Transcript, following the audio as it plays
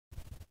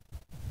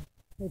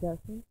Hey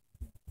Dustin,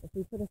 if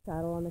we put a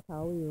saddle on the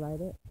cow, will you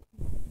ride it?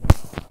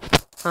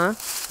 Huh?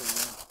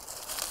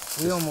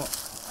 We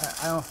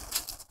almost. I don't.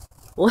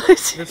 What?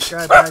 This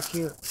guy back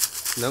here.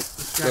 Nope.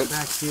 This guy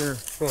back here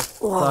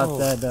Whoa. thought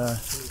that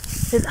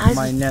His eyes.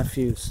 my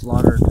nephew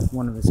slaughtered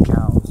one of his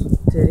cows.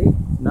 Did he?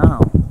 No.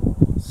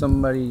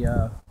 Somebody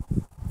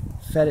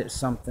fed it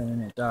something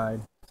and it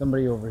died.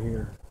 Somebody over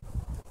here.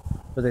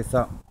 But they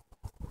thought,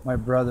 my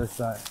brother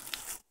thought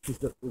he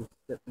was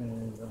stepping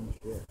in his own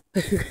shit.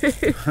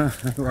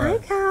 Hi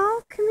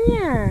cow, come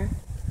here.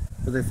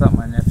 But they thought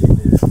my nephew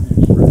did it.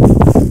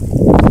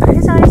 Are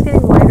his eyes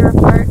getting wider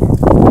apart?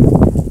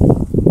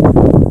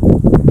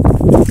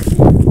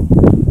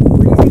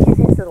 What do you think he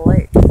thinks of the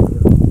light?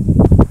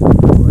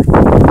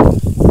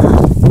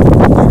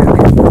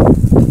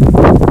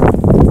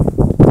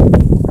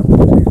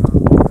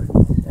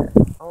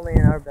 Only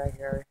in our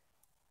backyard.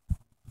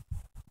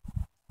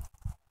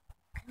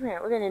 Come here,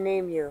 we're gonna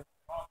name you.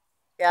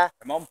 Yeah.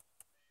 Mom.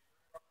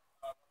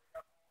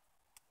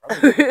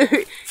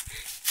 It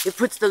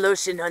puts the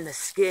lotion on the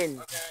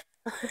skin.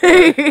 What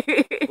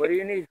do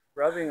you need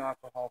rubbing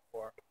alcohol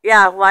for?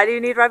 Yeah, why do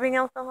you need rubbing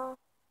alcohol?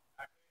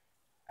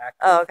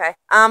 Oh, okay.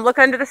 Look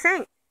under the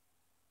sink.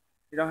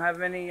 You don't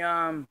have any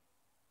Proactiv?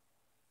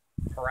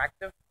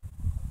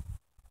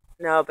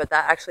 No, but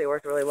that actually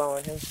worked really well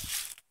on him.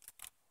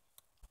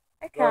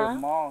 Hey, Go to the cow.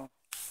 mall.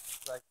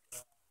 It's like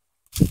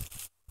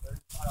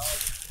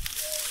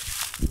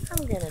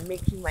I'm gonna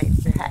make you my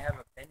they pet. have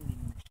a vending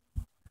machine.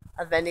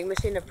 A vending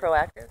machine of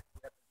Proactiv? They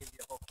have to give you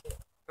a whole kit.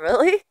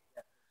 Really?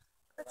 Yeah.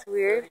 That's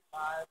weird.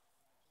 35.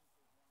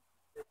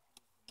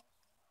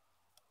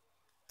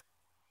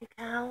 Hey,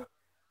 cow.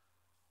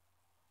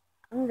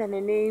 I'm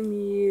gonna name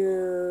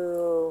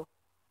you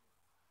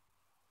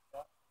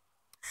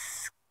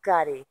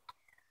Scotty.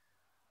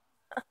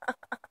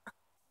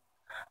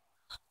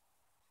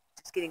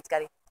 Just kidding,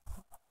 Scotty.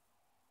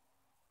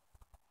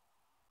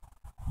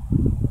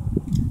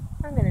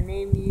 I'm gonna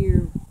name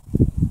you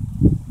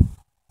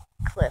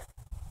Cliff.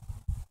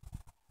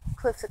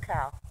 Cliff's a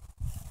cow.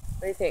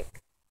 What do you think?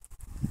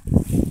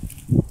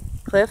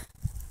 Cliff?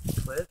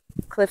 Cliff?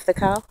 Cliff the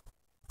cow?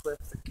 Cliff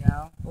the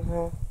cow?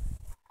 Mm-hmm.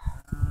 I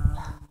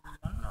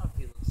don't know if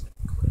he looks like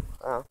Cliff.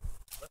 Oh.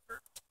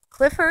 Clifford?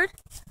 Clifford?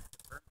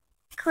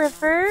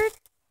 Clifford?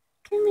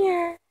 Come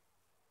here.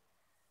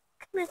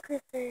 Come here,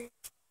 Clifford.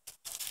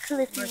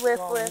 Cliffy Let's Whiff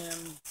call Whiff.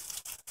 him-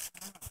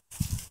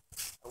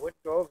 I would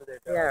go over there,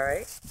 dog. Yeah,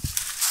 right?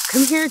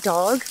 Come here,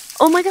 dog.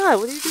 Oh my god,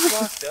 what are you doing?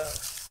 Fucked up.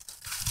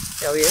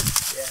 Oh, you?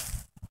 Yeah.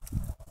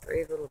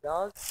 Brave little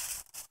dog.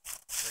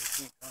 But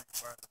he can't go any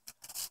farther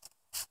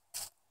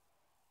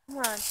than Come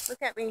on,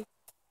 look at me. Look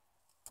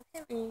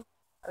at me.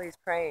 Oh, he's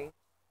praying.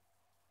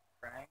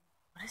 that. Frank?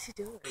 What is he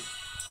doing? He's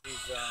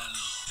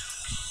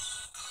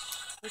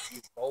What's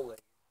he? bowling.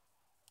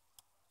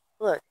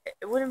 Look,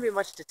 it wouldn't be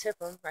much to tip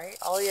him, right?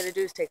 All you gotta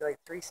do is take like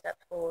 3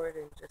 steps forward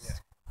and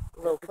just a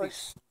little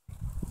push.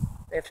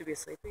 They have to be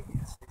sleepy?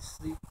 Yes, they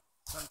sleep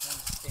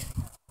sometimes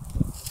standing up.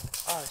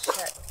 Oh,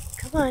 shit.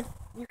 Come on,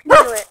 you can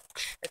do it.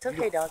 It's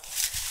okay, dog.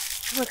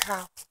 Come on,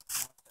 cow.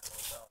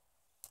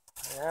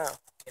 I know.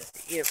 You have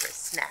to eat it for a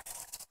snack.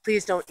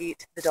 Please don't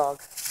eat the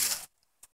dog.